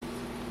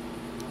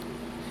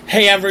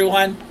Hey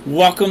everyone,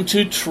 welcome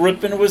to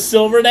Trippin' with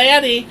Silver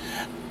Daddy.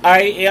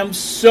 I am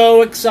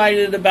so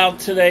excited about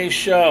today's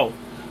show.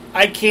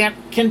 I can't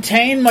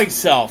contain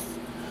myself.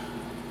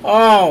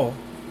 Oh,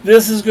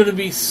 this is going to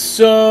be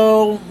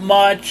so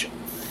much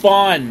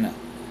fun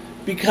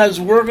because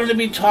we're going to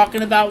be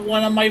talking about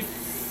one of my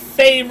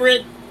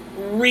favorite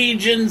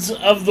regions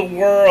of the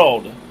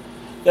world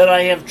that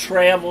I have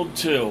traveled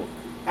to.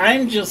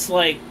 I'm just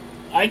like,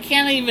 I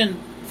can't even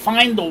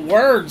find the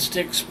words to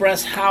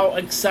express how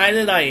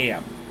excited I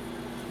am.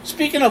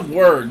 Speaking of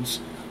words,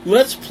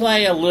 let's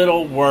play a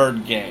little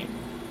word game.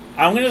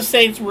 I'm going to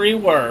say 3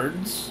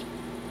 words.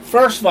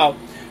 First of all,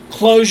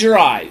 close your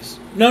eyes.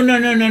 No,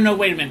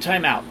 wait a minute,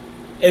 time out.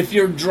 If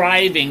you're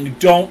driving,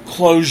 don't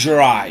close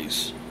your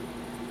eyes.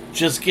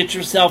 Just get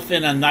yourself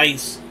in a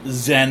nice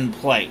zen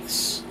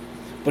place.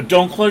 But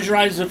don't close your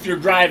eyes if you're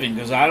driving,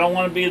 because I don't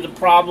want to be the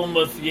problem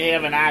if you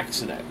have an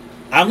accident.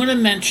 I'm going to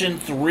mention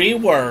 3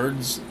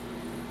 words.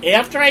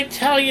 After I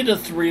tell you the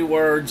 3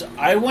 words,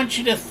 I want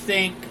you to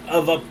think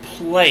of a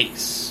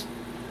place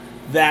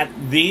that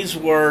these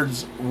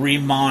words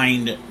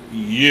remind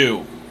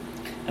you.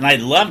 And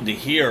I'd love to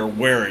hear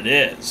where it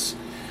is.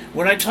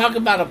 When I talk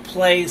about a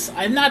place,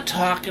 I'm not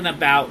talking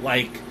about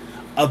like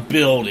a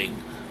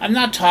building. I'm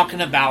not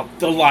talking about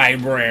the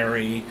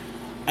library.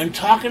 I'm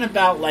talking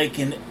about like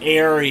an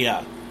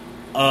area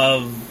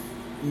of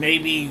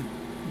maybe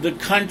the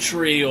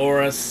country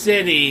or a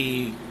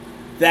city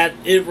that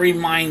it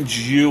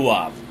reminds you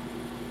of.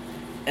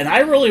 And I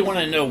really want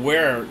to know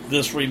where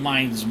this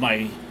reminds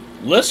my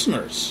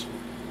listeners.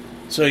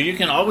 So you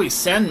can always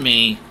send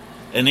me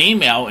an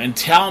email and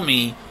tell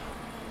me,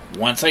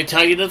 once I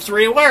tell you the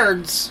 3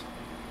 words,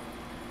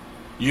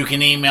 you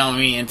can email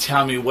me and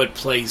tell me what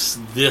place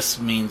this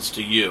means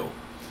to you.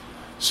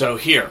 So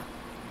here,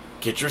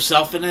 get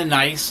yourself in a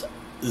nice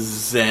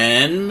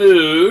zen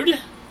mood.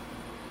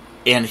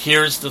 And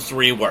here's the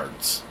 3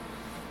 words.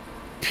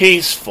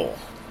 Peaceful,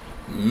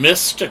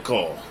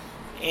 mystical,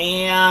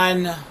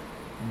 and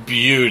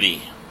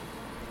beauty.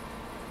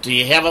 Do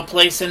you have a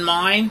place in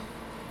mind?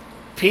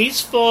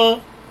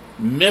 Peaceful,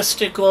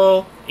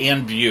 mystical,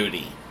 and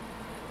beauty.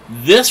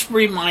 This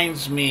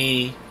reminds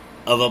me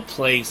of a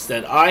place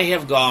that I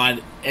have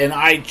gone and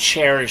I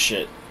cherish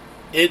it.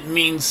 It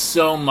means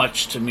so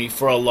much to me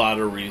for a lot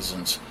of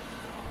reasons.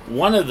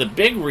 One of the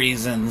big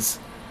reasons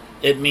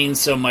it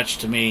means so much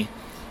to me,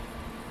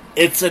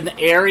 it's an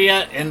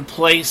area and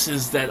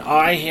places that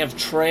I have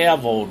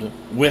traveled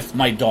with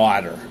my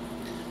daughter.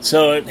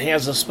 So it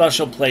has a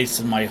special place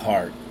in my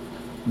heart.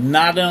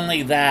 Not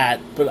only that,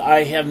 but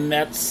I have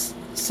met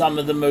some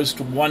of the most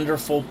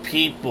wonderful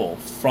people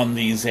from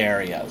these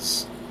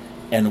areas.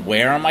 And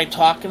where am I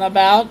talking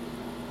about?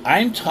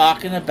 I'm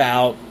talking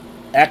about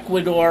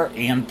Ecuador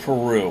and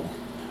Peru.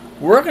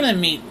 We're going to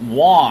meet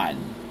Juan,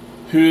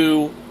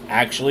 who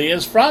actually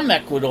is from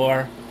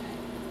Ecuador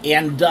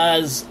and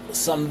does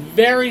some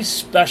very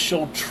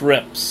special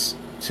trips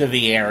to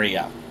the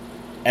area.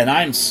 And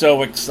I'm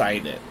so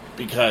excited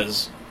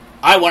because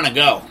I want to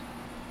go.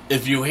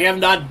 If you have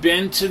not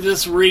been to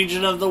this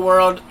region of the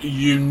world,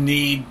 you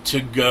need to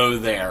go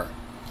there.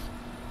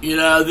 You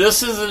know,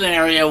 this is an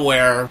area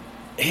where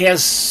it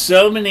has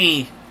so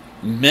many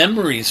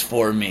memories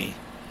for me.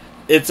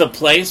 It's a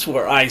place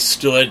where I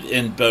stood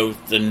in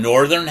both the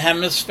northern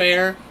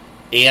hemisphere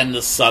and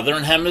the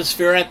southern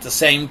hemisphere at the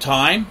same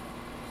time.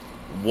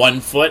 1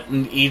 foot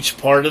in each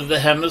part of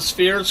the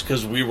hemispheres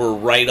because we were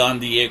right on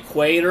the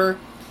equator.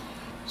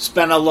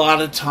 Spent a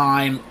lot of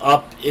time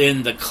up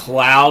in the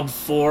cloud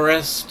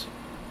forest.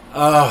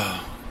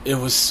 Oh, it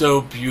was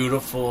so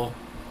beautiful,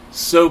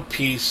 so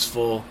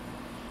peaceful.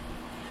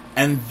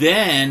 And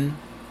then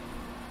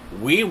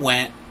we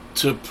went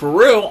to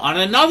Peru on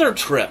another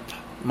trip,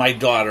 my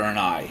daughter and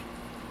I.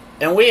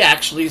 And we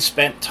actually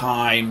spent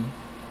time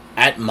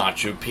at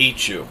Machu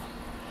Picchu.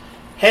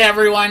 Hey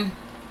everyone,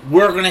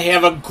 we're going to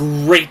have a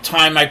great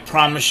time, I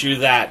promise you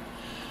that.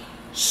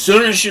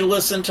 Soon as you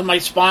listen to my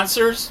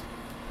sponsors,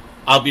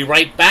 I'll be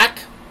right back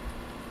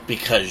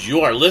because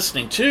you are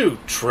listening to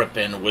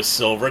Trippin' with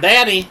Silver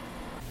Daddy.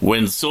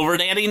 When Silver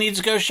Daddy needs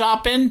to go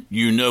shopping,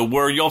 you know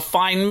where you'll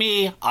find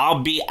me.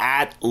 I'll be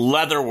at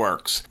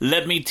Leatherworks.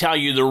 Let me tell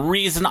you, the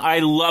reason I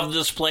love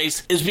this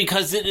place is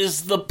because it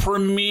is the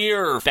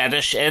premier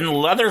fetish and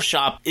leather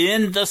shop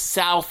in the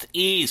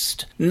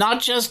Southeast.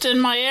 Not just in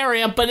my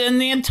area, but in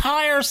the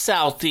entire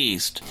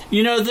Southeast.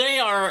 You know, they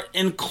are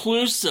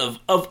inclusive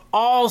of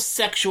all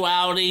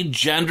sexuality,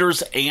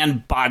 genders,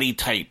 and body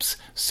types.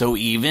 So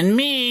even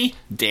me,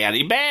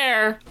 Daddy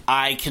Bear,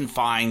 I can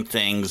find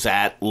things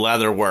at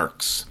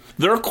Leatherworks.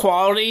 Their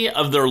quality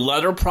of their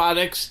leather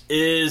products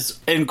is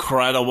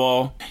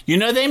incredible. You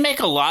know, they make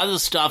a lot of the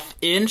stuff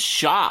in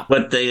shop,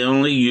 but they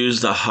only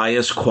use the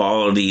highest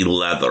quality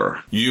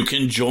leather. You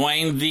can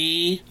join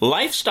the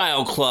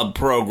Lifestyle Club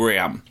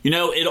program. You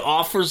know, it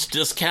offers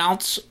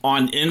discounts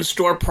on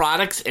in-store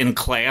products and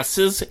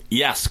classes.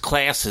 Yes,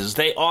 classes.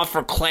 They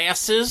offer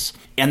classes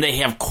and they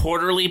have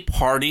quarterly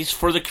parties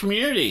for the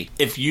community.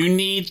 If you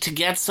need to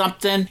get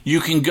something, you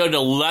can go to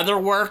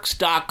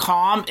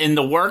leatherworks.com, and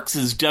the works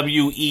is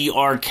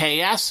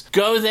WERKS.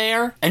 Go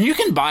there, and you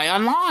can buy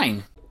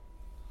online.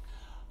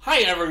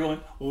 Hi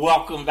everyone,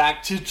 welcome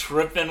back to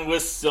Trippin'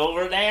 with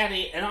Silver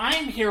Daddy, and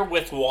I'm here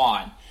with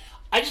Juan.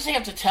 I just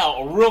have to tell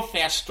a real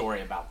fast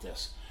story about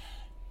this.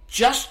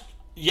 Just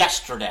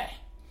yesterday,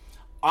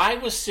 I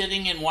was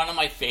sitting in one of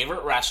my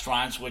favorite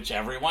restaurants, which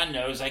everyone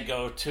knows I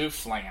go to,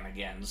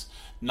 Flanagan's.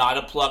 Not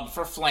a plug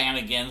for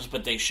Flanagan's,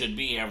 but they should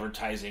be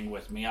advertising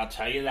with me, I'll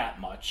tell you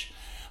that much.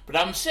 But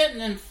I'm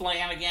sitting in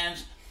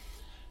Flanagan's,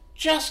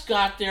 just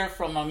got there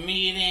from a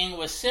meeting,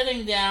 was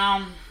sitting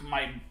down,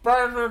 my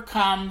burger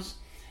comes.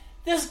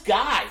 This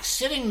guy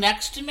sitting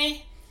next to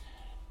me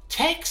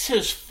takes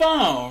his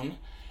phone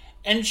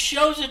and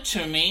shows it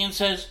to me and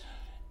says,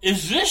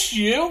 "Is this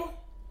you?"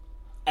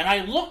 And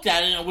I looked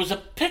at it, and it was a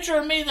picture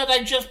of me that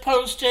I just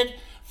posted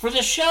for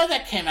the show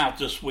that came out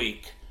this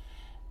week.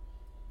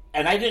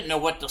 And I didn't know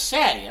what to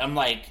say. I'm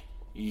like,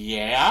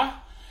 yeah?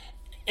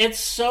 It's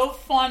so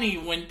funny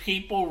when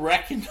people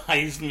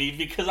recognize me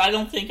because I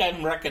don't think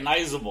I'm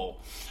recognizable.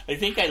 I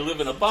think I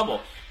live in a bubble.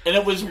 And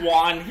it was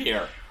Juan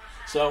here.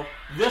 So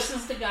this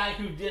is the guy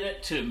who did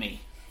it to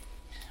me.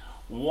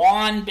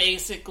 Juan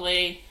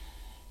basically,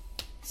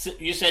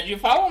 you said you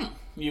follow him.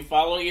 You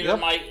follow either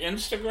my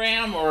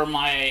Instagram or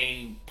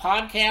my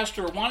podcast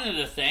or one of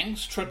the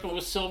things, Trippin'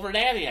 with Silver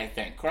Daddy, I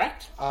think,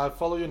 correct? I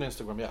follow you on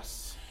Instagram,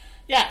 yes.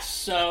 Yes,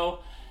 so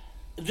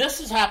this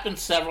has happened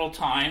several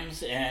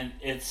times, and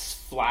it's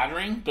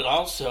flattering, but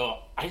also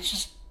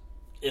it's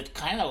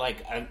kind of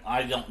like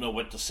I don't know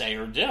what to say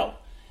or do.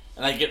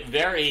 And I get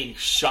very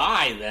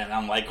shy then.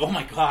 I'm like, oh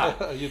my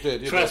God. You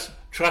did.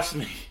 Trust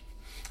me.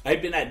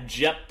 I've been at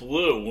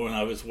JetBlue when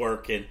I was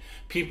working.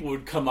 People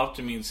would come up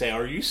to me and say,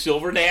 "Are you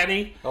Silver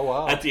Daddy?" Oh,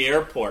 wow. At the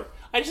airport.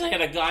 I just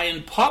had a guy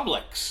in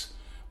Publix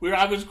where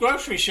I was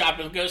grocery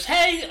shopping and goes,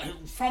 "Hey,"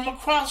 from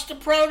across the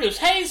produce,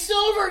 "Hey,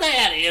 Silver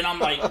Daddy." And I'm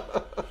like,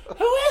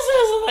 who is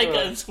this? Like,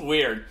 it's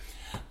weird.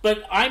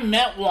 But I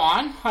met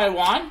Juan. Hi,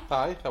 Juan.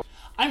 Hi.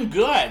 I'm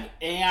good.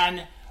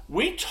 And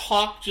we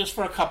talked just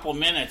for a couple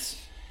minutes.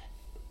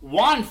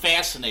 Juan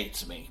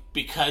fascinates me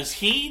because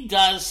he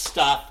does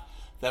stuff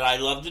that I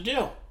love to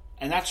do,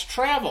 and that's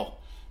travel.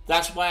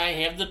 That's why I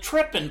have the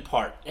trippin'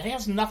 part. It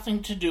has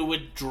nothing to do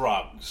with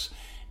drugs.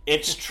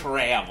 It's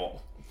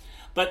travel.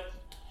 But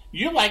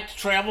you like to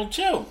travel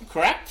too,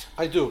 correct?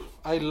 I do.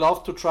 I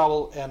love to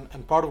travel,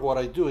 and part of what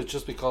I do is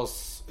just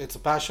because it's a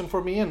passion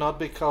for me and not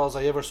because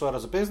I ever saw it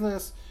as a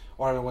business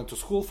or I went to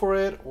school for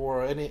it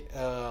or any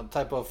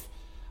type of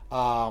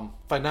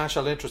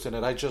financial interest in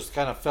it. I just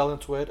kind of fell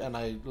into it, and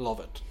I love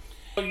it.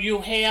 You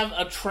have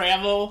a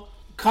travel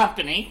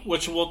company,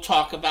 which we'll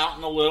talk about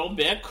in a little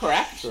bit,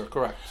 correct? Sure,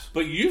 correct.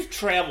 But you've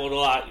traveled a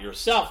lot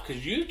yourself,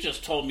 because you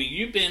just told me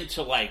you've been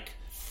to like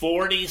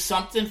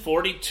 40-something,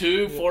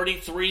 42,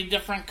 43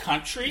 different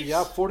countries?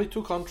 Yeah,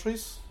 42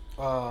 countries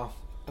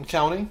and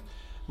counting.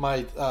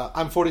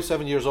 I'm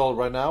 47 years old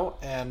right now,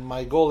 and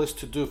my goal is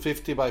to do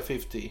 50 by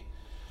 50.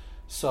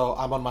 So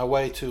I'm on my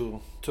way to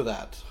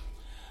that.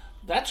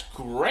 That's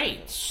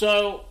great.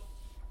 So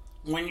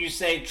when you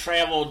say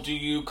travel, do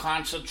you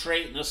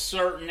concentrate in a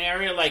certain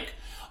area? Like,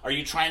 are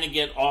you trying to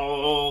get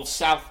all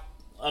South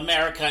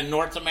America and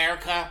North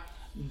America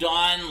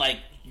done? Like,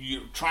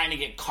 you're trying to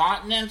get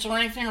continents or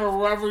anything, or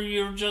wherever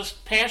you're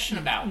just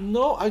passionate about?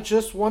 No, I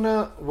just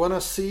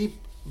wanna see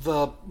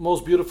the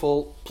most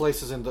beautiful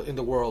places in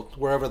the world,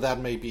 wherever that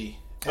may be.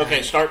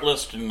 Okay, start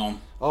listing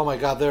them. Oh my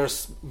God,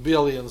 there's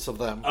billions of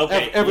them.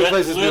 Okay, every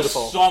place is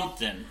beautiful. List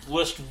something.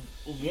 List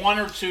one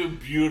or two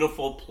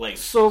beautiful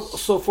places.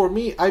 So for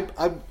me,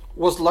 I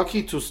was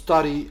lucky to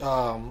study.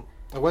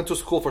 I went to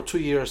school for 2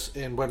 years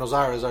in Buenos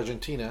Aires,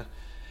 Argentina,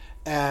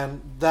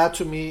 and that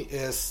to me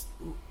is,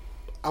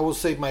 I would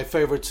say, my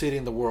favorite city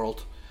in the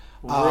world.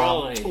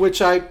 Really?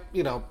 Which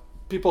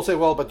people say,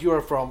 well, but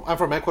I'm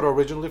from Ecuador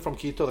originally, from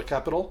Quito, the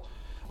capital.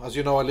 As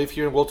you know, I live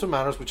here in Wilton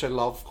Manors, which I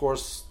love, of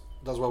course.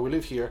 That's why we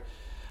live here.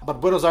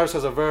 But Buenos Aires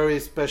has a very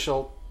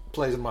special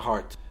place in my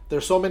heart.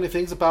 There's so many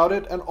things about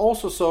it, and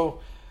also so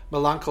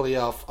melancholy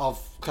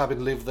of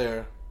having lived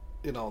there,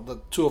 the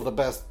two of the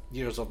best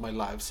years of my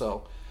life.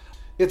 So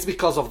it's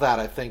because of that,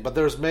 I think. But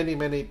there's many,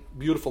 many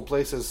beautiful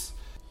places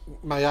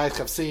my eyes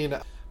have seen.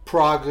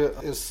 Prague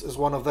is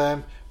one of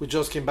them. We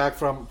just came back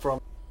from a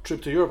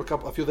trip to Europe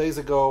a few days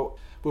ago.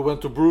 We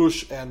went to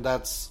Bruges, and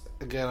that's,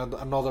 again,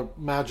 another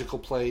magical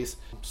place.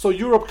 So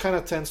Europe kind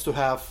of tends to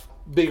have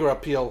bigger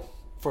appeal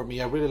for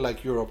me. I really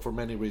like Europe for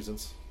many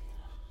reasons.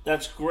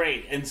 That's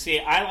great. And see,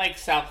 I like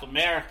South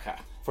America.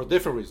 For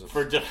different reasons.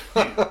 For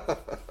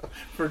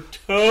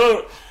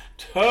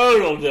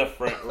total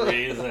different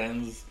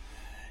reasons.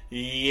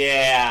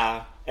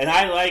 Yeah. And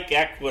I like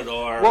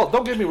Ecuador. Well,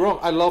 don't get me wrong.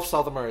 I love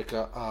South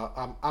America.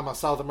 I'm a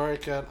South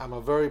American. I'm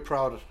a very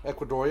proud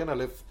Ecuadorian. I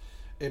lived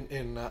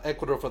in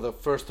Ecuador for the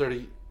first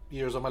 30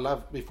 years of my life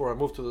before I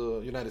moved to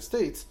the United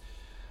States.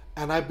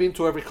 And I've been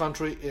to every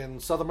country in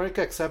South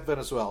America except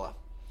Venezuela.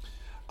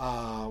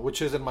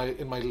 which is in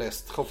my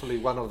list. Hopefully,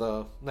 one of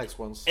the next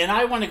ones. And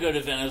I want to go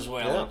to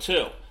Venezuela Yeah.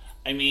 too.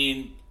 I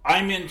mean,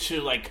 I'm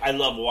into I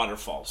love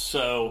waterfalls.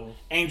 So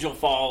Angel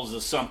Falls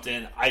is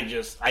something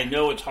I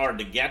know it's hard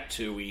to get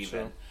to even,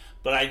 Sure.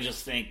 but I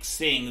just think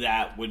seeing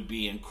that would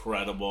be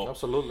incredible.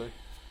 Absolutely.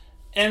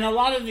 And a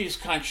lot of these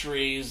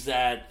countries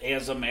that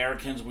as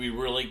Americans we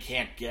really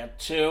can't get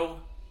to,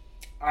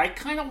 I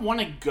kind of want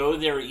to go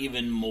there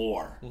even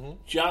more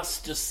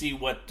just to see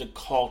what the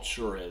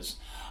culture is.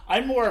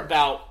 I'm more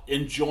about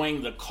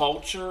enjoying the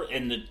culture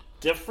and the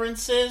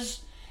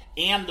differences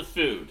and the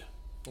food.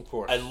 Of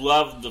course. I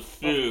love the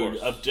food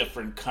course. of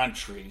different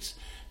countries,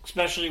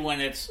 especially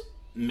when it's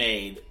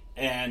made.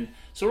 And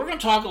so we're going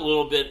to talk a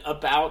little bit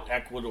about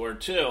Ecuador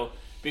too,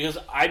 because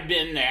I've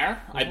been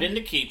there. I've been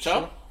to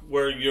Quito,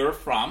 where you're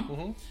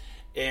from,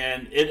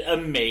 and it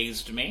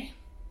amazed me.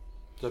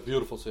 It's a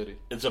beautiful city.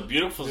 It's a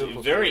beautiful city,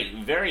 Beautiful very,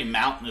 very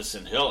mountainous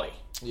and hilly.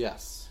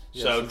 Yes.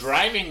 So it's-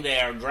 driving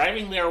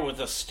there with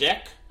a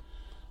stick,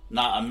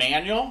 not a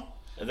manual,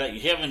 that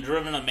you haven't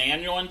driven a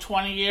manual in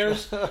 20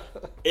 years,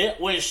 it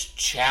was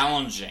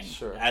challenging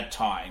Sure. at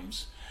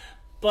times.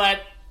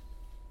 But,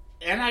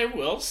 and I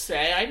will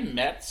say, I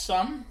met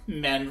some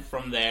men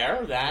from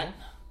there that,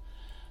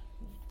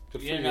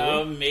 Good for you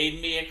know,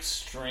 made me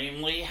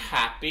extremely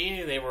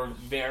happy. They were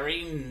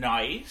very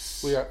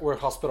nice. We're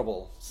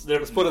hospitable. They're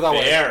Let's put it that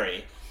way.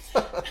 very.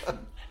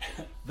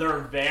 They're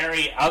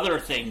very other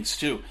things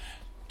too.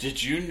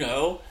 Did you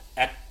know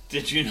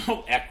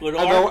Ecuador?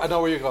 I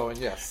know where you're going.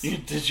 Yes.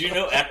 Did you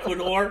know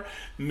Ecuador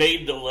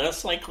made the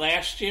list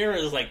last year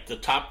as the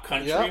top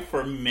country Yeah.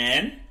 for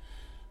men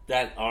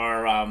that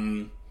are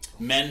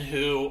men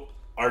who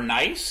are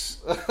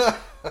nice?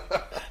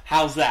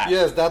 How's that?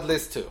 Yes, that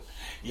list too.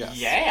 Yes.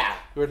 Yeah.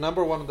 We're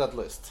number one on that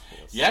list.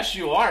 Yes. Yes,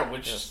 you are,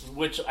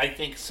 which I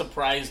think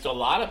surprised a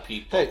lot of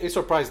people. Hey, it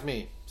surprised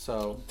me.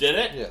 So Did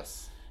it?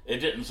 yes. It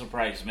didn't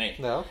surprise me.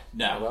 No.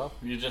 No. Well,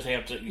 you just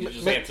have to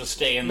ma- have to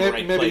stay in the maybe,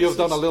 right maybe places. you've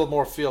done a little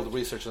more field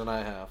research than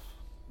I have.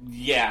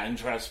 Yeah, and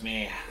trust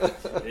me,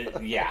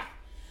 yeah.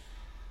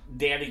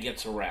 Daddy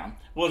gets around.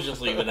 We'll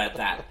just leave it at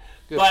that.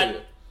 Good for you.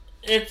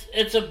 But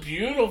it's a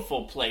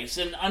beautiful place,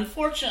 and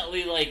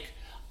unfortunately,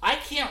 I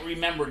can't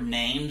remember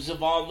names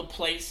of all the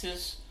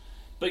places,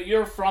 but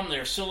you're from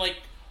there, so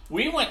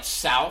we went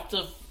south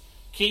of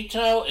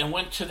Quito and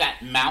went to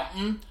that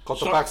mountain.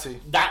 Cotopaxi.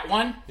 That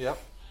one.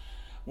 Yep.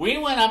 We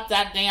went up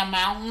that damn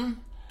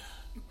mountain,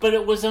 but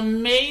it was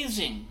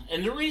amazing.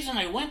 And the reason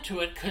I went to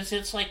it, because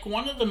it's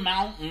one of the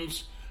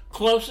mountains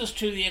closest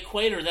to the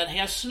equator that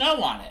has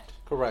snow on it.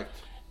 Correct.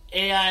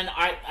 And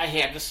I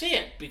had to see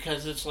it,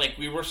 because it's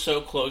we were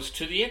so close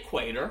to the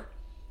equator,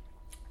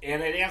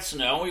 and it had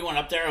snow. We went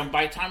up there, and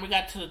by the time we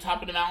got to the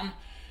top of the mountain,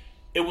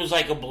 it was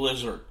like a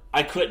blizzard.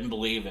 I couldn't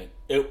believe it.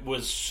 It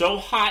was so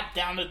hot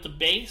down at the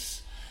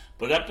base,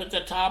 but up at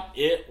the top,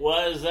 it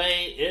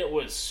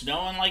was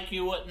snowing like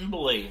you wouldn't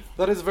believe.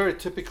 That is very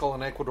typical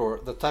in Ecuador,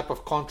 the type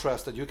of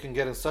contrast that you can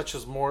get in such a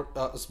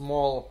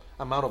small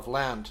amount of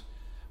land.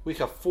 We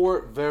have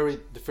 4 very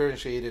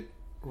differentiated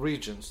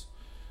regions.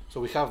 So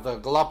we have the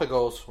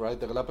Galapagos, right,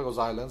 the Galapagos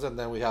Islands, and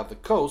then we have the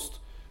coast,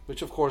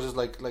 which of course is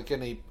like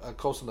any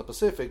coast in the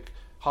Pacific,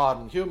 hot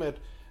and humid.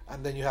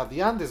 And then you have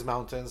the Andes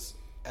Mountains,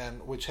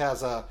 and which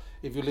has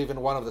if you live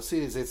in one of the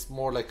cities, it's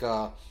more like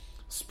a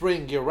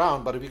spring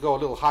year-round, but if you go a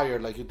little higher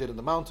like you did in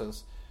the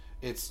mountains,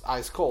 it's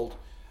ice cold.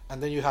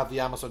 And then you have the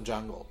Amazon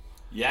jungle.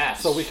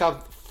 Yes. So we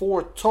have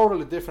 4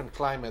 totally different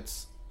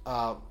climates,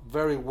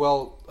 very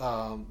well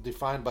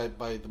defined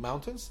by the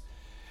mountains.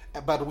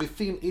 But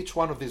within each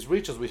one of these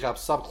regions, we have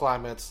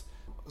subclimates,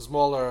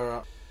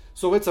 smaller.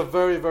 So it's a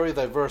very, very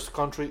diverse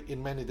country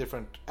in many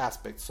different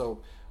aspects. So,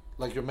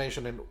 like you're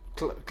mentioning,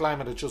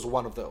 climate is just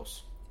one of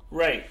those.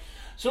 Right.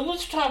 So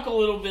let's talk a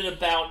little bit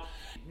about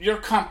your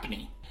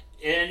company.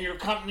 And your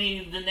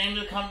company, the name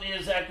of the company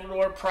is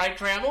Ecuador Pride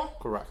Travel.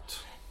 Correct.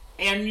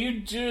 And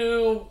you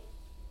do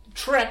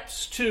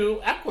trips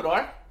to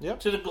Ecuador. Yep.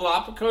 To the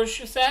Galapagos,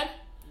 you said?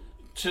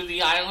 To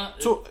the island?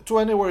 To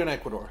anywhere in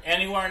Ecuador.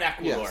 Anywhere in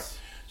Ecuador. Yes.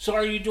 So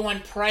are you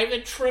doing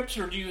private trips,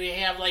 or do you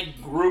have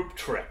group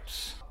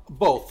trips?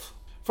 Both.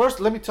 First,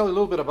 let me tell you a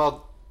little bit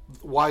about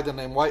why the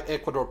name, why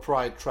Ecuador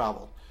Pride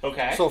Travel.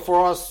 Okay. So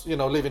for us,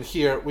 living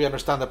here, we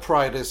understand that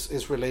pride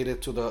is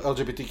related to the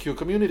LGBTQ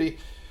community.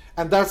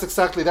 And that's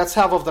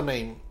half of the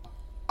name.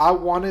 I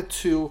wanted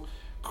to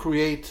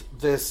create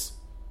this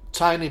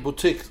tiny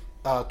boutique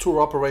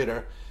tour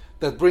operator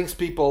that brings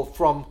people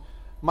from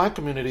my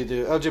community,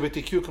 the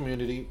LGBTQ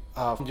community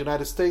from the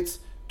United States,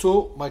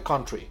 to my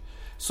country.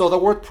 So the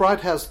word pride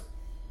has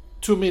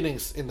 2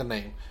 meanings in the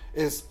name.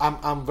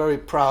 I'm very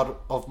proud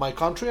of my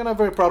country, and I'm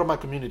very proud of my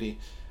community.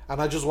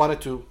 And I just wanted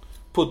to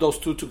put those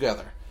 2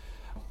 together.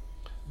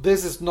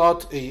 This is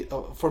not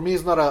for me,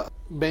 it's not a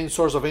main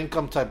source of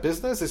income type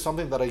business. It's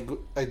something that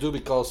I do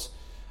because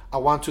I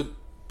want to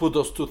put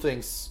those 2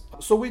 things.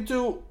 So we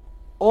do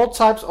all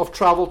types of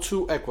travel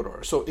to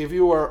Ecuador. So if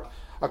you are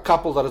a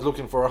couple that is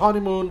looking for a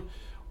honeymoon,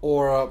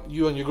 or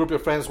you and your group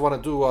of friends want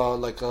to do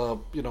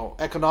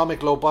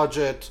economic, low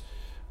budget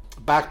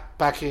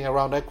backpacking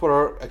around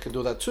Ecuador, I can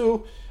do that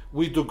too.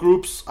 We do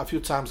groups a few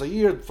times a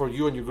year for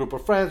you and your group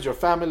of friends, your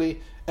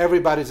family.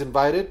 Everybody's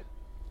invited.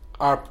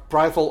 Are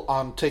prideful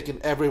on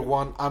taking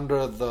everyone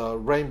under the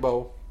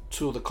rainbow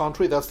to the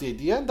country. That's the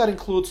idea. And that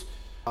includes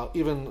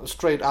even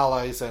straight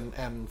allies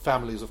and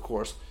families, of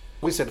course.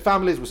 We send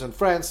families, we send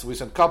friends, we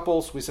send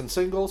couples, we send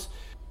singles.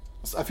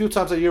 A few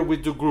times a year we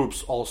do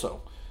groups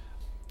also.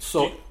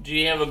 So do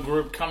you have a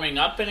group coming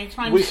up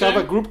anytime we soon?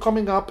 have a group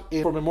coming up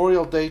for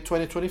Memorial Day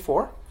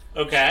 2024.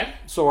 Okay.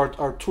 So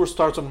our tour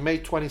starts on May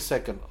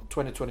 22nd,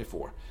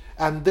 2024.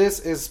 And this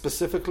is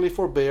specifically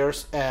for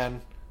bears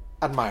and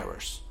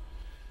admirers.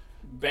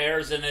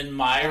 Bears and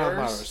admirers? And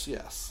admirers,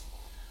 yes.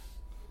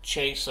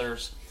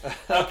 Chasers.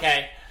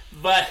 Okay.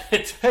 But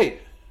hey,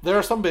 there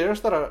are some bears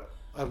that are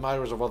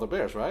admirers of other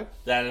bears, right?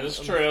 That is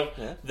true.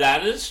 Yeah.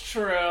 That is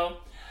true.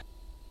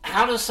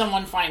 How does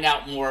someone find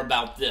out more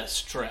about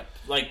this trip?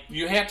 Like,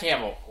 you have to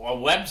have a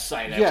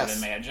website, I would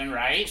imagine,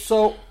 right?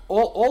 So,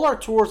 all our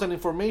tours and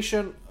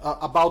information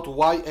about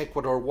why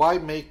Ecuador, why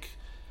make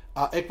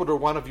Ecuador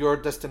one of your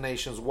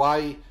destinations,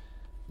 why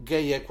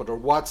gay Ecuador,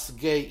 what's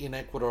gay in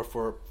Ecuador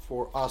for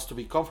us to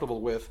be comfortable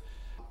with,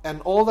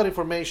 and all that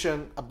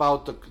information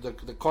about the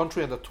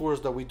country and the tours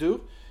that we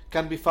do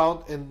can be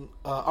found in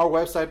our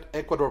website,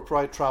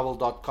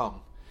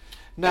 ecuadorpridetravel.com.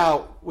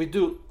 Now, we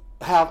do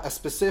have a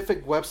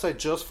specific website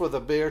just for the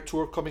bear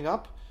tour coming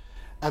up,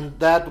 and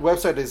that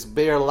website is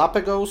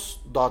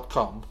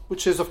bearlapagos.com,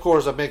 which is, of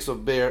course, a mix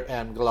of bear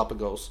and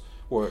Galapagos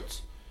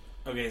words.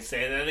 Okay,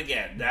 say that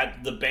again.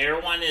 That the bear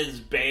one is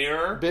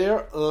bear?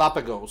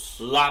 Bearlapagos.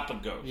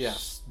 Lapagos.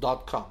 Yes,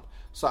 .com.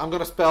 So I'm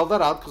going to spell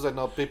that out because I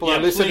know people are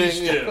listening.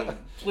 Please do.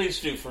 Please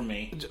do for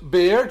me.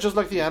 Bear, just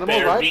like the animal,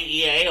 bear, right?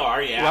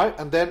 B-E-A-R, yeah. Right,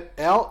 and then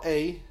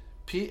Lapagos.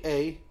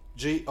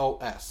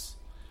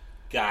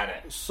 Got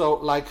it. So,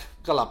 like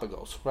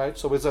Galapagos, right?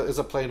 So it's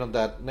a play on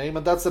that name,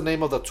 and that's the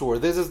name of the tour.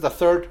 This is the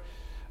third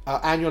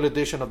annual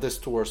edition of this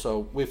tour,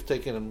 so we've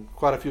taken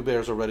quite a few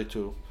bears already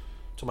to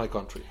my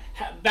country.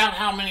 About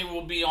how many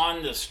will be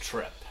on this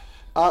trip?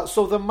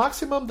 So the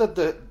maximum that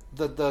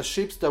the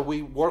ships that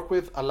we work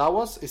with allow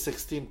us is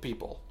 16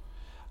 people.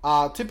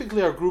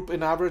 Typically, our group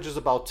in average is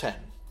about 10.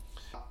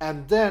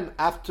 And then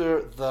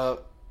after the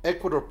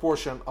Ecuador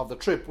portion of the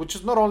trip, which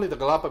is not only the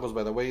Galapagos,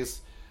 by the way,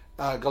 is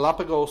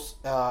Galapagos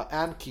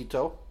and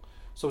Quito,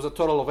 so it's a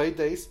total of 8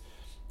 days.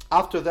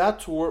 After that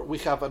tour, we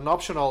have an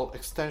optional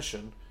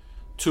extension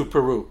to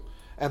Peru,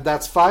 and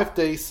that's 5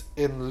 days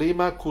in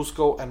Lima,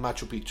 Cusco, and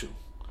Machu Picchu.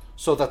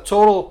 So the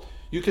total,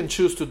 you can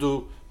choose to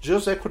do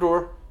just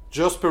Ecuador,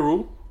 just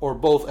Peru, or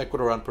both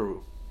Ecuador and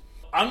Peru.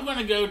 I'm going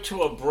to go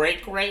to a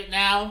break right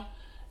now,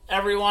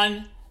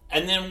 everyone,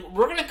 and then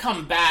we're going to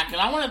come back,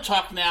 and I want to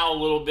talk now a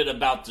little bit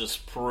about this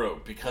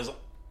Peru, because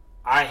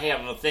I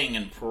have a thing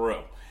in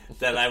Peru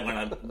that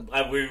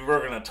we're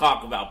going to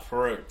talk about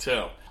Peru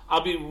too.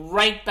 I'll be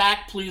right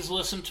back. Please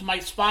listen to my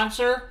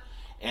sponsor,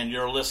 and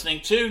you're listening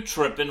to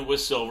Trippin'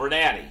 with Silver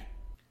Daddy.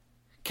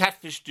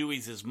 Catfish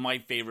Dewey's is my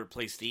favorite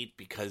place to eat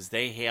because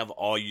they have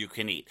all you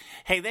can eat.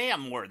 Hey, they have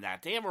more than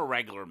that. They have a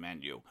regular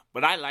menu,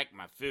 but I like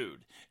my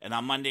food. And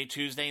on Monday,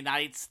 Tuesday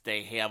nights,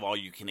 they have all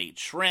you can eat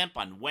shrimp.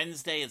 On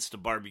Wednesday, it's the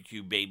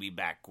barbecue baby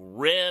back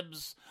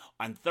ribs.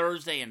 On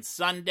Thursday and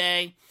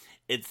Sunday,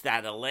 it's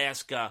that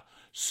Alaska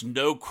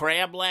snow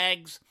crab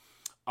legs.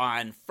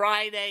 On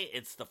Friday,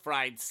 it's the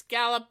fried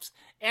scallops.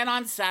 And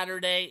on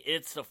Saturday,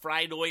 it's the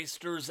fried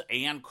oysters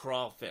and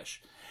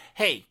crawfish.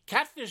 Hey,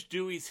 Catfish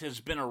Dewey's has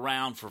been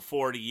around for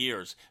 40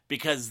 years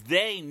because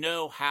they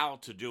know how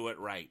to do it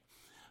right.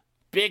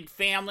 Big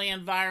family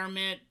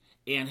environment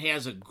and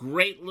has a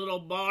great little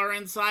bar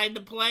inside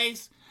the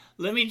place.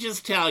 Let me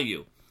just tell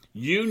you,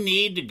 you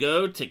need to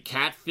go to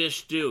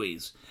Catfish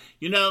Dewey's.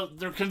 You know,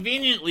 they're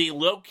conveniently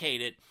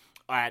located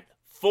at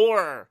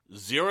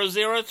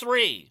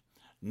 4003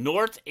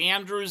 North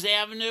Andrews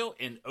Avenue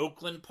in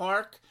Oakland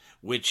Park,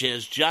 which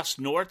is just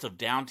north of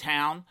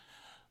downtown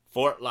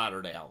Fort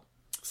Lauderdale.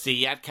 See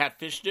you at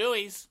Catfish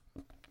Dewey's.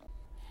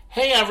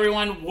 Hey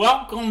everyone,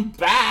 welcome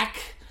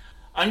back.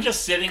 I'm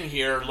just sitting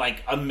here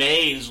like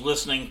amazed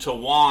listening to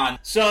Juan.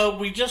 So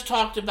we just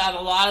talked about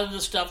a lot of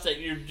the stuff that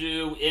you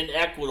do in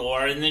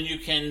Ecuador, and then you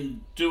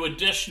can do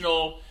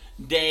additional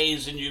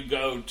days and you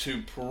go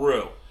to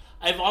Peru.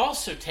 I've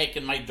also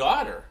taken my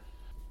daughter,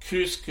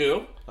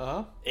 Cusco,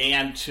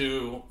 and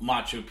to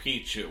Machu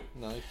Picchu.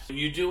 Nice.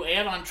 You do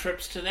add-on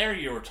trips to there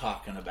you were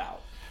talking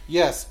about.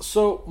 Yes,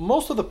 so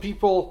most of the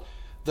people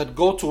that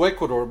go to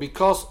Ecuador,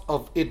 because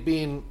of it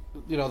being,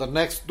 the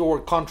next door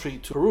country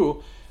to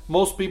Peru,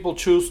 most people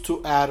choose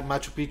to add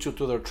Machu Picchu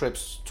to their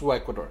trips to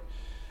Ecuador.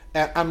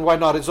 And why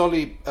not? It's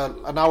only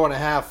an hour and a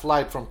half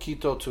flight from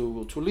Quito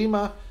to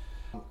Lima,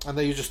 and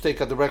then you just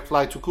take a direct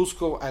flight to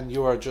Cusco, and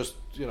you are just,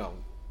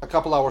 a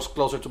couple hours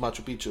closer to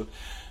Machu Picchu.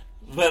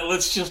 But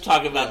let's just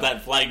talk about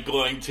that flight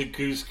going to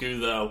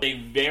Cusco, though. A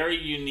very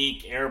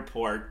unique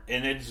airport,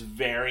 and it's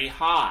very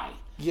high.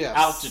 Yes.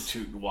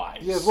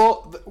 Altitude-wise. Yes,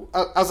 well,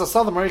 as a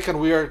South American,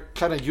 we are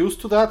kind of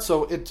used to that,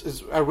 so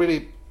I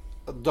really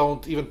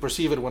don't even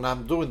perceive it when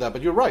I'm doing that.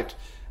 But you're right.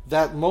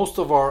 that most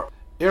of our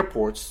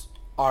airports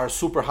are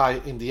super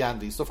high in the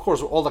Andes. Of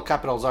course, all the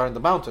capitals are in the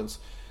mountains.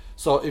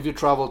 So if you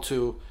travel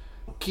to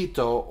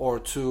Quito or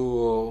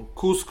to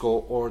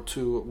Cusco or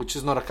to, which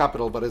is not a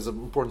capital but is an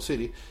important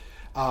city,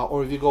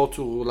 or if you go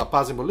to La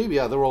Paz in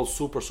Bolivia, they're all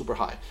super, super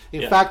high.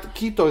 In fact,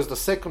 Quito is the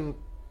second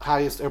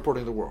highest airport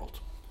in the world.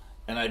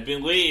 And I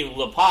believe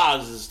La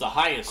Paz is the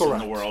highest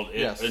Correct. in the world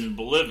Yes. in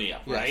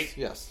Bolivia, right?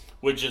 Yes.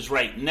 Which is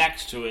right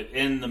next to it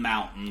in the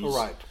mountains,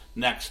 Right.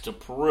 next to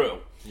Peru.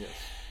 Yes.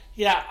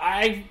 Yeah,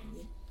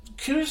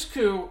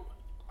 Cusco,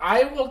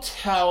 I will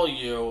tell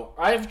you,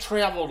 I've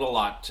traveled a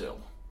lot too.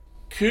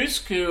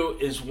 Cusco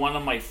is one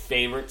of my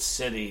favorite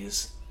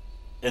cities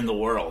in the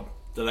world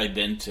that I've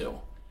been to.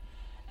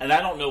 And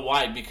I don't know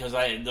why, because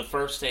the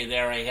first day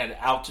there I had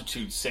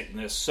altitude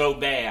sickness so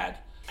bad.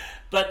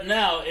 But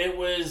no, it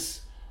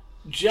was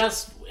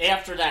just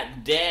after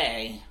that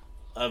day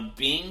of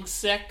being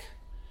sick,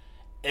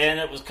 and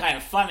it was kind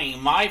of funny.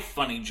 My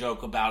funny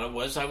joke about it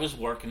was I was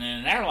working in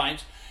an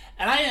airlines,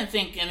 and I didn't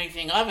think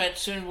anything of it.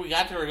 Soon we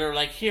got there, they're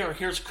like,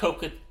 here's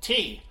Coca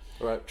tea.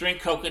 Right. Drink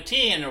Coca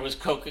tea, and there was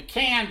Coca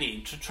candy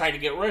to try to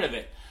get rid of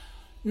it.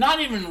 Not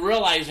even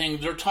realizing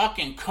they're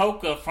talking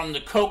coca from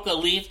the coca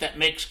leaf that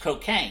makes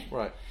cocaine.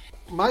 Right.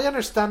 My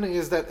understanding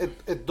is that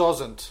it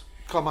doesn't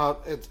come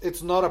out,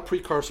 it's not a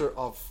precursor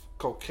of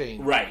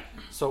cocaine. Right.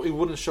 So it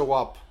wouldn't show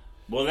up.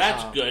 Well,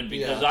 that's good,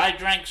 because I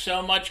drank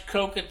so much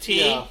coca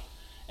tea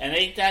and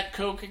ate that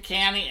coca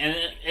candy, and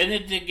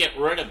it did get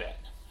rid of it.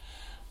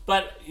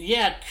 But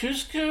yeah,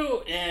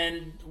 Cusco,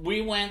 and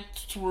we went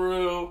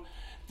through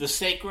the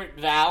Sacred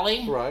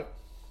Valley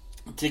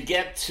to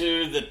get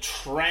to the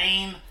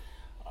train,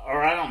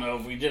 or I don't know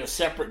if we did a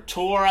separate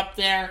tour up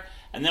there,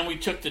 and then we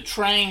took the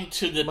train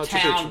to the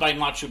town by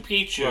Machu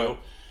Picchu,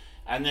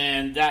 and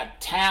then that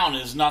town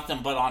is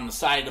nothing but on the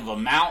side of a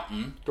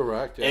mountain.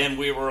 Correct. Yeah. And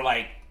we were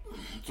like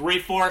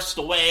 3/4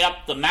 the way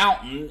up the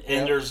mountain,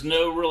 and there's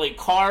no really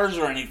cars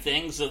or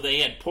anything, so they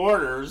had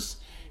porters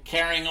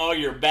carrying all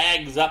your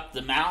bags up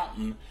the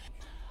mountain.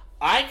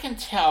 I can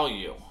tell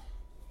you,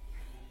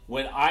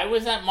 when I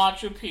was at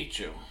Machu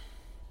Picchu,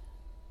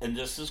 and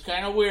this is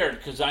kind of weird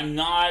because I'm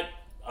not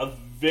a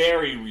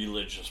very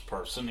religious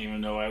person,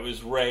 even though I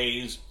was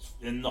raised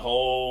in the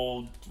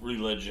whole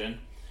religion,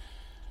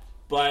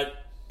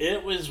 but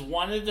it was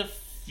one of the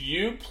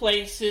few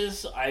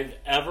places I've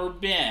ever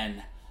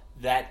been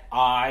that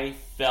I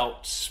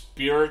felt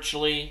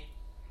spiritually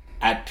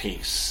at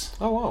peace.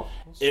 Oh, wow.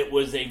 It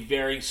was a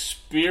very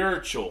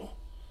spiritual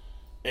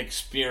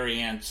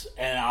experience,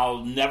 and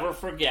I'll never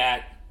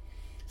forget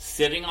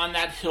sitting on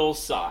that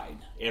hillside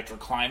after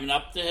climbing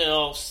up the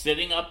hill,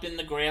 sitting up in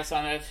the grass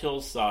on that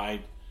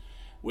hillside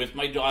with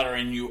my daughter,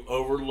 and you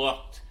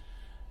overlooked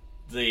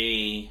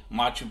the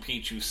Machu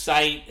Picchu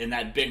site and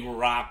that big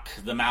rock,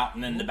 the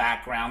mountain in the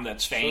background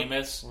that's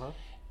famous,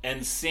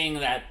 and seeing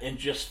that and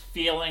just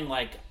feeling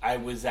like I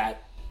was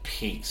at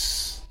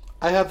peace.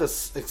 I had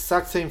this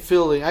exact same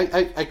feeling.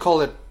 I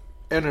call it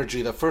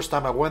energy. The first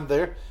time I went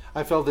there,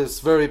 I felt this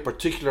very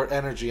particular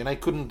energy, and I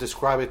couldn't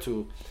describe it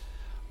to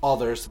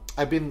others.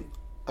 I've been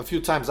a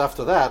few times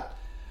after that,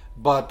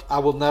 but I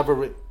will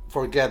never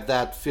forget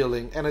that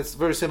feeling. And it's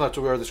very similar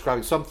to what we were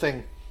describing,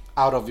 something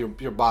out of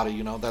your body,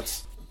 you know.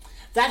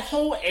 That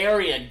whole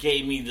area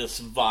gave me this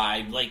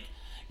vibe. Like,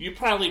 you've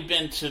probably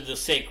been to the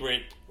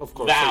Sacred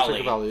Valley.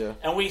 Sacred Valley, yeah.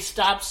 And we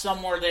stopped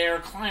somewhere there,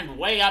 climbed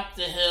way up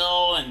the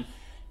hill, and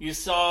you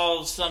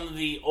saw some of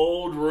the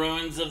old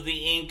ruins of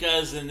the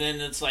Incas, and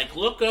then it's like,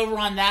 look over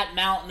on that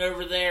mountain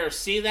over there.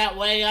 See that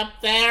way up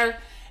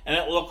there? And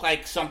it looked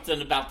like something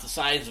about the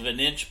size of an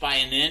inch by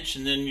an inch,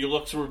 and then you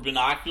look through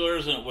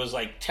binoculars, and it was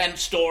like 10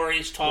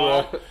 stories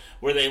tall,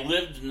 where they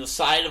lived in the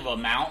side of a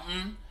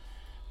mountain.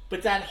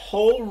 But that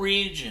whole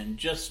region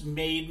just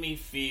made me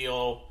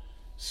feel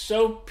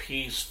so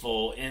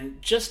peaceful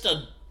and just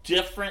a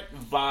different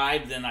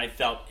vibe than I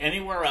felt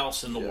anywhere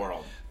else in the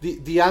world.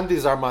 The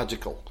Andes are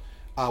magical.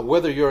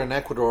 Whether you're in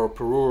Ecuador,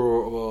 Peru,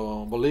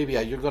 or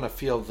Bolivia, you're going to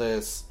feel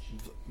this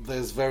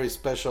very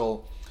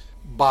special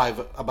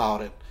vibe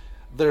about it.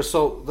 There's a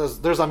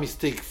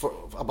mystique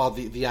about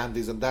the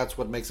Andes, and that's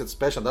what makes it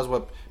special. That's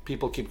what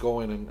people keep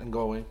going and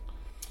going.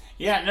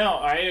 Yeah, no,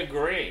 I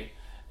agree.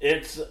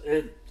 It's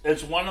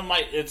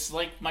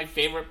like my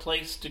favorite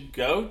place to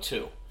go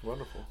to.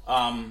 Wonderful.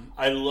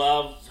 I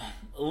love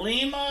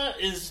Lima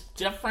is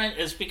different.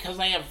 It's because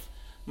I have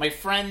my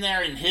friend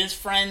there and his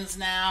friends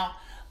now.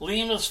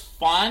 Lima's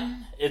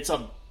fun. It's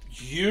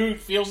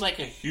feels like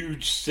a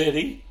huge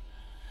city,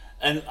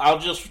 and I'll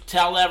just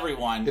tell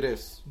everyone: it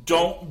is.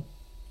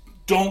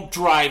 Don't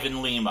drive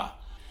in Lima.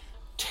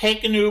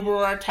 Take an Uber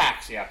or a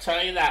taxi. I'll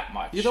tell you that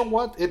much. You know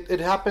what? It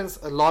happens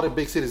a lot in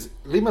big cities.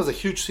 Lima's a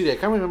huge city. I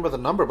can't remember the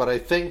number, but I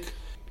think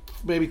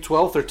maybe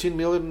 12, 13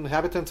 million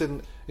inhabitants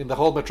in the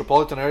whole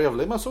metropolitan area of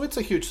Lima. So it's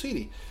a huge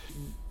city.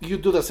 You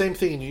do the same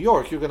thing in New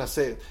York. You're going to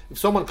say, if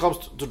someone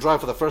comes to drive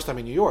for the first time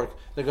in New York,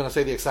 they're going to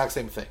say the exact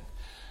same thing.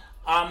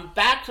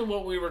 Back to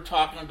what we were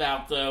talking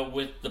about, though,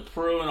 with the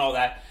Peru and all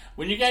that.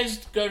 When you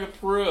guys go to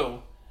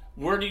Peru,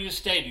 Where do you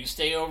stay? Do you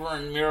stay over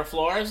in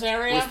Miraflores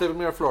area? We stay in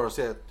Miraflores,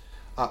 yeah.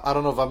 I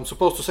don't know if I'm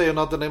supposed to say or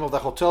not the name of the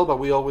hotel, but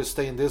we always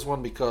stay in this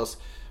one because,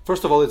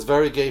 first of all, it's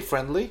very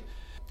gay-friendly.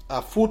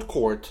 A food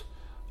court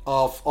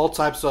of all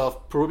types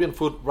of Peruvian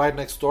food right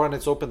next door, and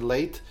it's open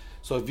late.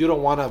 So if you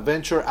don't want to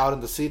venture out in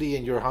the city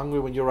and you're hungry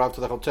when you arrive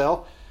to the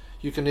hotel,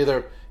 you can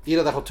either eat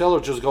at the hotel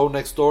or just go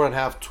next door and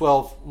have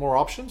 12 more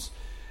options.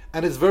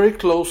 And it's very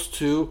close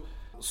to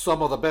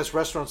some of the best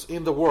restaurants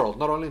in the world,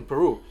 not only in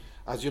Peru.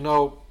 As you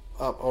know,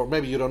 or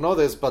maybe you don't know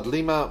this, but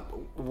Lima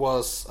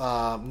was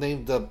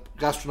named the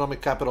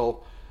gastronomic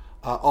capital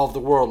of the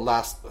world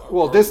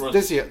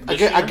this year.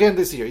 Again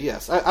this year,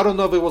 yes. I don't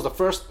know if it was the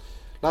first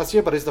last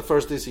year, but it's the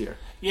first this year.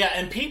 Yeah,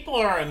 and people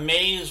are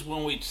amazed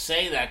when we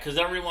say that because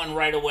everyone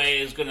right away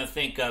is going to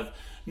think of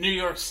New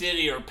York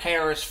City or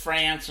Paris,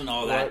 France, and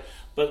all that. Right.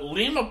 But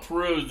Lima,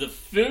 Peru, the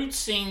food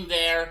scene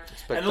there,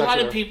 and a lot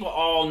of people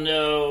all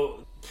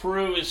know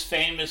Peru is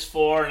famous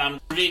for, and I'm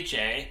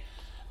ceviche,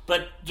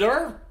 but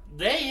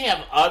they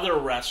have other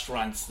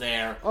restaurants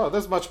there. Oh,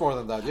 there's much more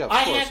than that. Yeah, of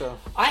course.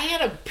 I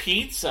had a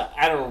pizza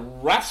at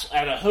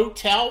a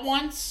hotel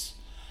once,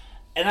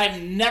 and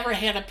I've never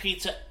had a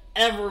pizza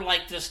ever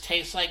like this,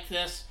 taste like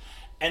this,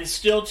 and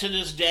still to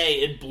this day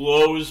it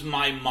blows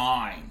my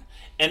mind.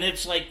 And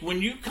it's like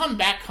when you come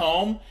back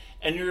home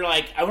and you're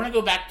like, I want to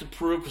go back to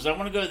Peru because I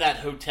want to go to that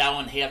hotel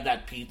and have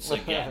that pizza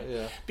again.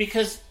 Yeah.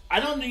 Because I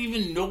don't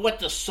even know what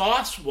the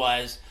sauce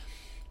was,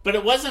 but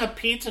it wasn't a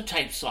pizza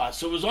type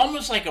sauce. It was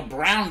almost like a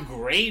brown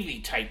gravy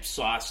type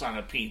sauce on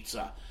a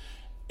pizza.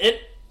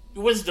 It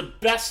was the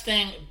best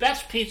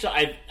pizza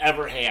I've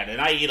ever had,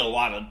 and I eat a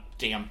lot of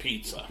damn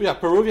pizza. Yeah,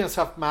 Peruvians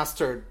have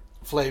mastered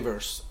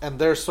flavors, and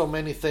there's so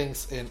many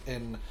things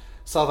in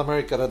South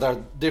America that are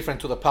different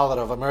to the palate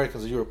of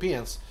Americans and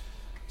Europeans.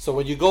 So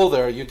when you go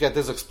there, you get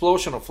this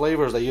explosion of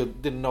flavors that you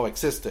didn't know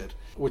existed,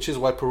 which is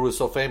why Peru is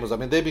so famous. I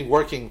mean, they've been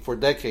working for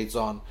decades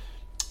on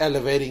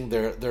elevating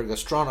their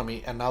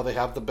gastronomy, and now they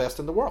have the best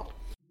in the world.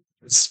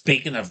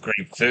 Speaking of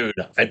great food,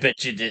 I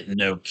bet you didn't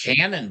know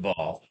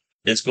Cannonball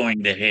is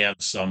going to have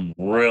some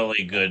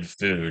really good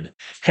food.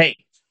 Hey,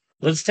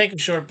 let's take a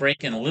short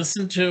break and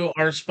listen to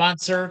our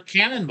sponsor,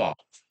 Cannonball.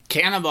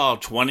 Cannonball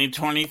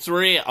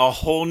 2023, A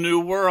Whole New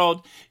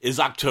World, is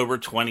October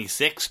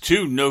 26th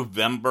to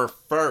November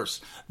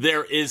 1st.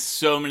 There is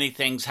so many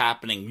things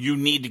happening. You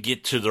need to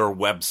get to their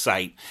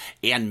website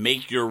and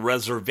make your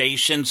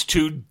reservations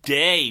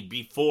today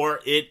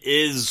before it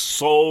is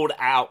sold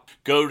out.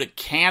 Go to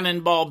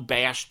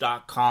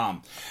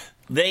cannonballbash.com.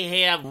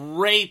 They have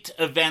great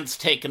events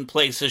taking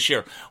place this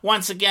year.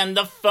 Once again,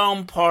 the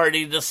foam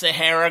party, the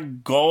Sahara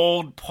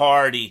Gold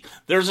Party.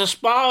 There's a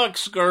spa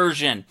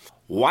excursion.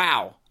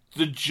 Wow.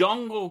 The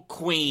Jungle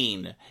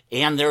Queen,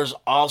 and there's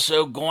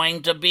also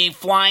going to be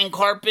flying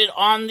carpet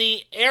on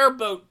the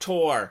airboat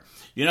tour.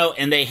 You know,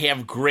 and they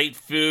have great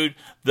food,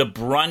 the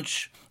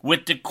brunch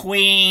with the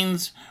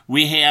queens,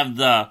 we have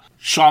the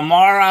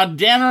Shamara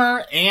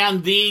dinner,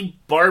 and the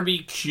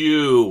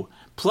barbecue.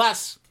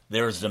 Plus,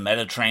 there's the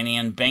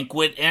Mediterranean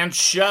banquet and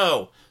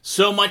show.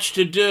 So much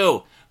to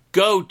do.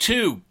 Go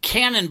to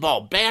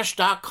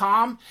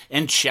cannonballbash.com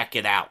and check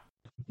it out.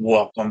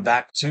 Welcome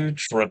back to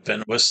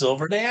Trippin' with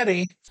Silver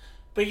Daddy.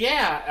 But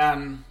yeah,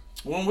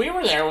 when we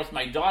were there with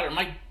my daughter,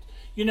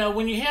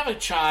 when you have a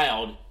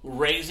child,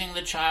 raising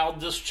the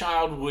child, this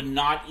child would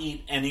not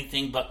eat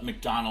anything but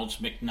McDonald's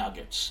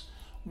McNuggets.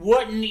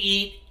 Wouldn't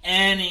eat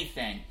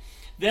anything.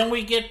 Then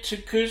we get to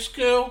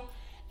Cusco,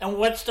 and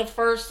what's the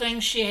first thing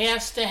she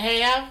has to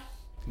have?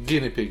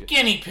 Guinea pig.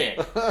 Guinea pig.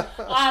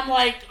 I'm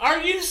like,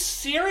 are you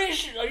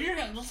serious?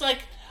 It's like,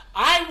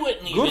 I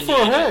wouldn't even eat it. Good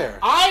for her.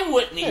 I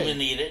wouldn't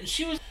even eat it. And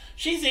she's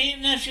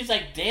eating it, she's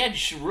like, Dad, you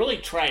should really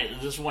try it.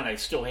 This is when I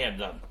still had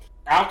the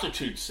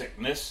altitude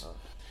sickness.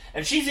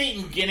 And she's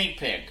eating guinea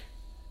pig.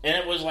 And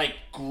it was like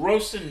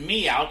grossing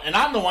me out, and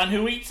I'm the one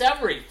who eats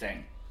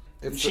everything.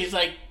 And she's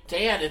like,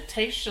 Dad, it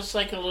tastes just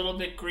like a little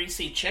bit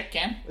greasy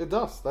chicken. It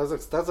does.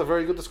 That's a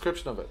very good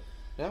description of it.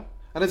 Yeah.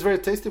 And it's very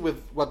tasty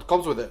with what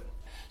comes with it.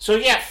 So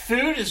yeah,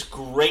 food is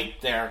great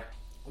there.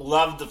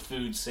 Love the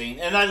food scene.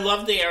 And I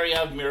love the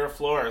area of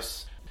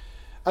Miraflores.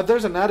 And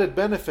there's an added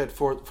benefit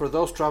for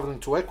those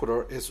traveling to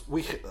Ecuador is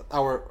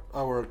our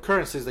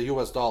currency is the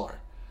U.S. dollar.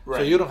 Right.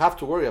 So you don't have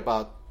to worry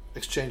about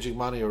exchanging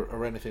money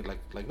or anything like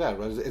that.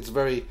 Right? It's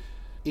very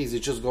easy.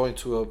 Just going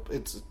to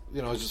it's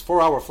just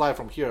 4-hour flight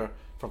from here,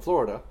 from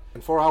Florida. In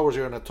 4 hours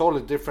you're in a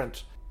totally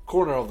different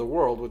corner of the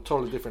world with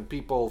totally different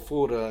people,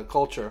 food,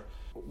 culture.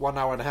 1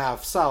 hour and a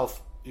half south,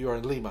 you're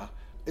in Lima.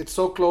 It's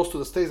so close to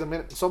the States. I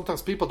mean,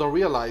 sometimes people don't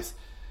realize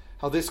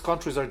how these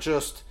countries are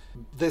just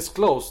this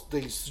close.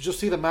 They just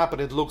see the map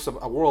and it looks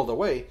a world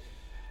away.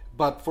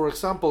 But for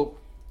example,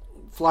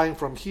 flying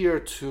from here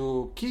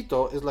to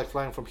Quito is like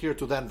flying from here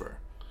to Denver,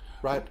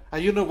 right?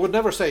 And would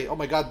never say, oh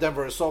my God,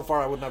 Denver is so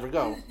far, I would never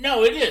go.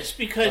 No, it is,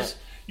 because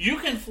you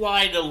can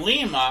fly to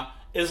Lima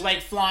is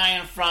like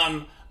flying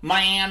from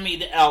Miami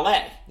to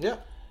LA. Yeah.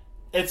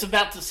 It's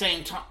about the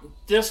same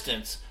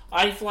distance.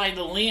 I fly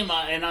to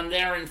Lima and I'm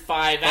there in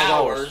 5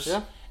 hours.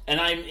 Yeah. And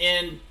I'm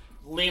in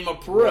Lima,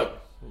 Peru. Right.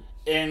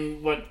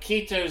 And what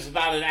Quito is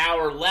about an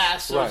hour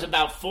less, so it's Right.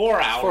 about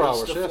 4 hours, 4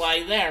 hours, to yes.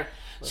 fly there.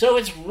 So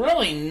it's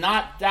really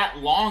not that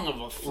long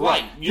of a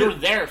flight. Right. You're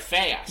there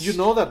fast. You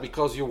know that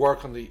because you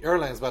work on the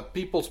airlines, but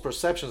people's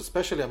perception,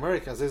 especially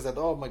Americans, is that,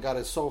 oh my God,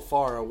 it's so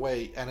far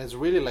away, and it's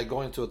really like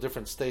going to a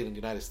different state in the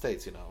United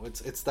States.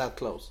 It's that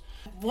close.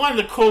 One of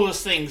the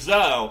coolest things,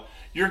 though,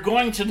 you're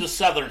going to the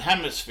Southern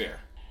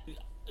Hemisphere.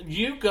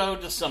 You go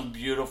to some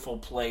beautiful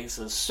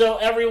places. So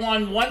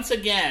everyone, once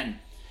again,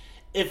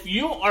 if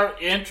you are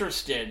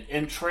interested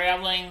in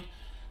traveling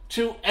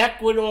to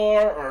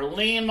Ecuador or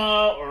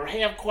Lima or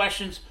have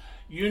questions,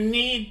 you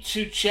need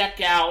to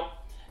check out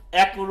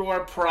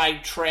Ecuador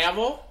Pride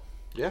Travel.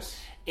 Yes.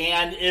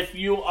 And if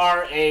you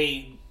are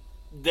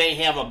they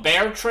have a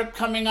bear trip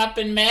coming up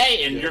in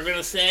May, and you're going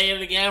to say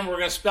it again, we're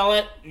going to spell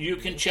it, you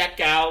can check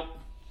out,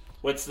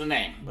 what's the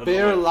name?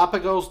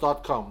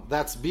 Bearlapagos.com.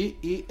 That's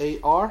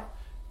BEARLAPAGOS.com.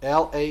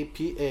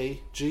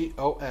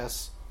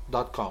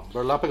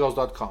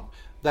 Bearlapagos.com.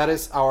 That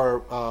is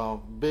our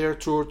bear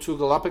tour to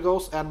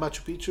Galapagos and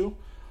Machu Picchu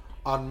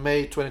on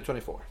May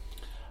 2024.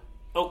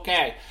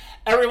 Okay.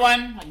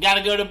 Everyone, I got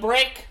to go to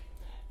break.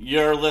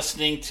 You're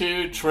listening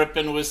to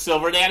Trippin' with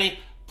Silver Daddy.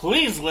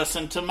 Please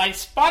listen to my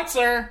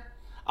sponsor.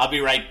 I'll be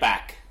right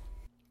back.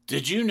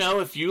 Did you know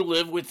if you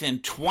live within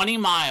 20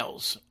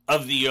 miles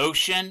of the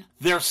ocean,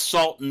 there's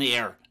salt in the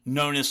air,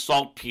 known as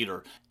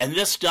saltpeter. And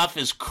this stuff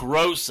is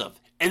corrosive,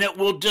 and it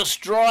will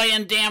destroy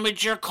and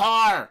damage your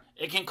car.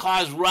 It can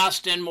cause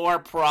rust and more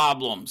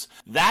problems.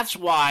 That's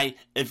why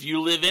if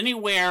you live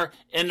anywhere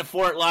in the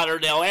Fort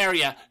Lauderdale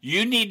area,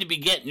 you need to be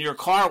getting your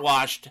car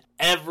washed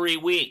every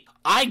week.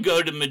 I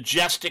go to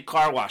Majestic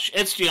Car Wash.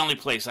 It's the only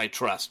place I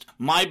trust.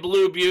 My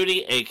Blue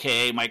Beauty,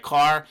 aka my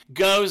car,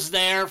 goes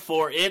there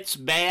for its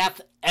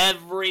bath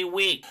every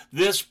week.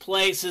 This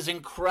place is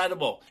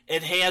incredible.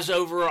 It has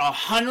over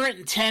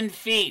 110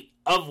 feet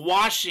of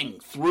washing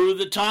through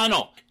the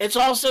tunnel. It's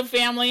also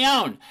family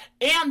owned,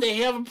 and they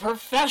have a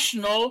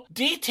professional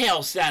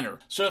detail center.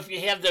 So if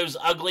you have those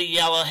ugly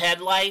yellow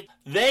headlights,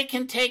 they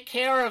can take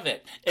care of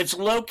it. It's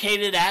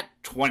located at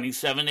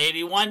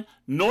 2781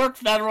 North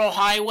Federal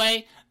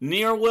Highway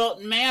near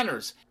Wilton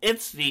Manors.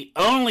 It's the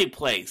only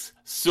place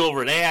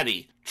Silver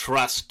Daddy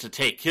trusts to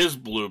take his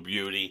Blue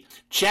Beauty.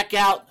 Check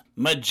out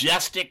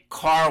Majestic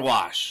Car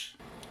Wash.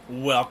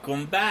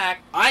 Welcome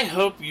back. I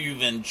hope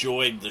you've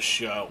enjoyed the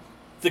show.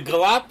 The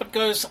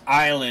Galapagos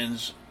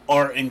Islands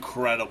are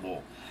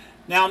incredible.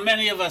 Now,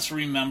 many of us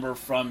remember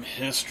from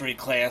history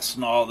class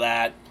and all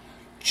that,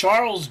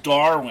 Charles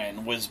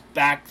Darwin was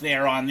back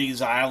there on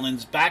these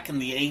islands back in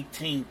the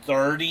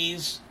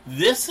 1830s.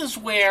 This is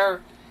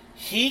where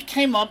he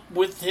came up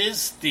with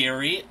his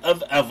theory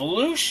of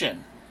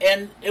evolution.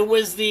 And it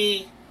was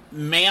the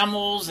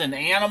mammals and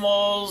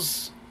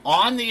animals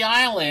on the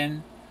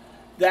island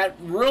that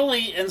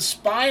really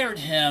inspired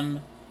him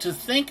to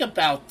think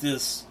about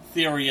this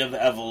theory of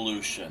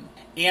evolution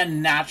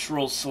and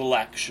natural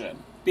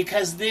selection,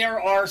 because there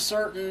are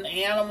certain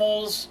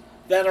animals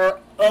that are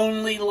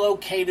only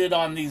located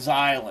on these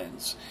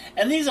islands,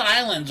 and these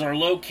islands are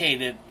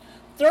located,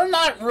 they're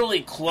not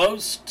really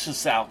close to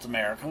South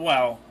America.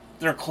 Well,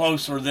 they're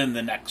closer than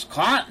the next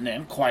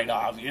continent, quite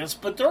obvious,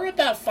 but they're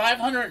about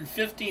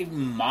 550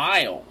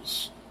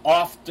 miles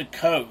off the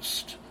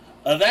coast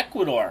of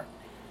Ecuador.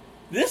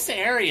 This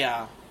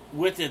area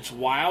with its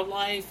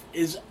wildlife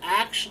is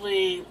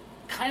actually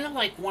kind of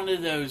like one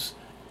of those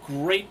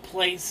great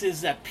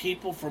places that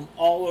people from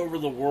all over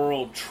the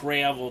world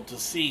travel to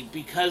see,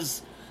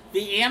 because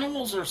the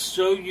animals are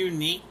so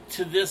unique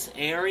to this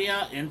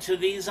area and to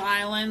these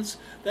islands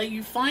that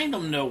you find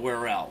them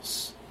nowhere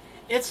else.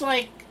 It's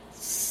like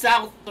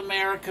South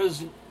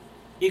America's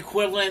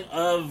equivalent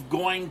of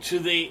going to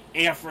the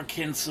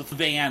African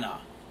savanna,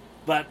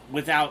 but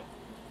without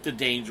the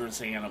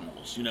dangerous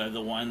animals,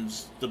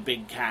 the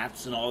big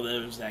cats and all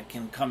those that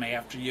can come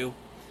after you.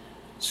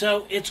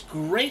 So it's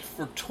great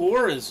for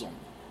tourism.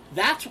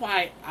 That's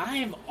why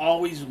I've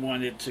always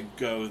wanted to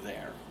go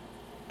there.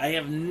 I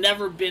have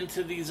never been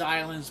to these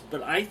islands,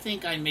 but I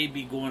think I may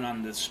be going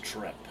on this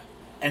trip.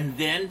 And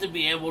then to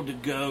be able to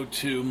go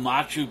to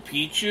Machu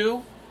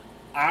Picchu,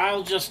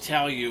 I'll just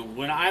tell you,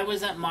 when I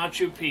was at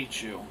Machu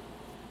Picchu,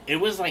 it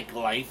was like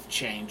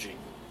life-changing.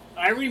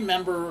 I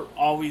remember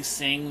always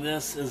seeing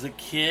this as a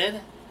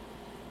kid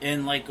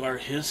in like our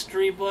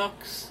history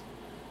books,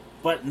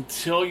 but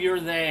until you're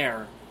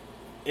there,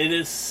 it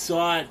is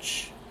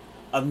such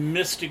a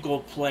mystical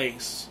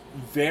place,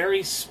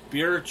 very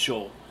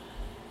spiritual.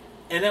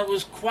 And it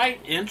was quite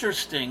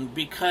interesting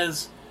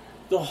because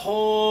the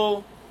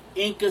whole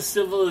Inca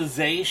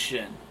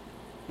civilization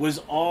was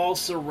all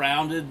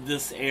surrounded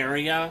this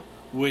area,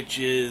 which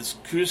is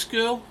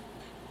Cusco.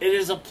 It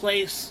is a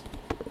place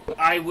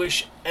I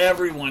wish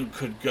everyone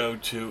could go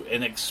to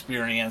and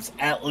experience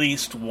at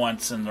least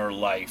once in their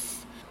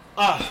life.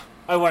 I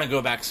want to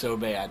go back so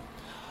bad.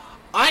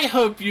 I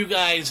hope you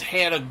guys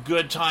had a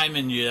good time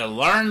and you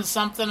learned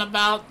something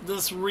about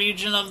this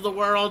region of the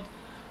world,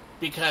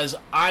 because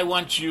I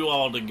want you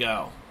all to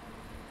go.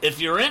 If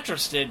you're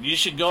interested, you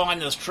should go on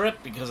this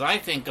trip, because I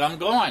think I'm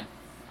going.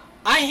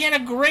 I had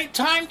a great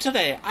time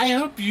today. I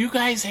hope you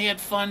guys had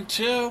fun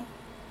too.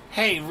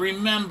 Hey,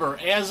 remember,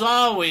 as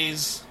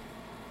always,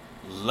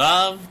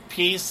 love,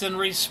 peace, and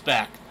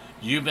respect.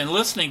 You've been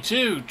listening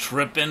to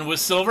Trippin' with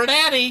Silver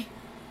Daddy.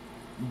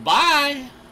 Bye.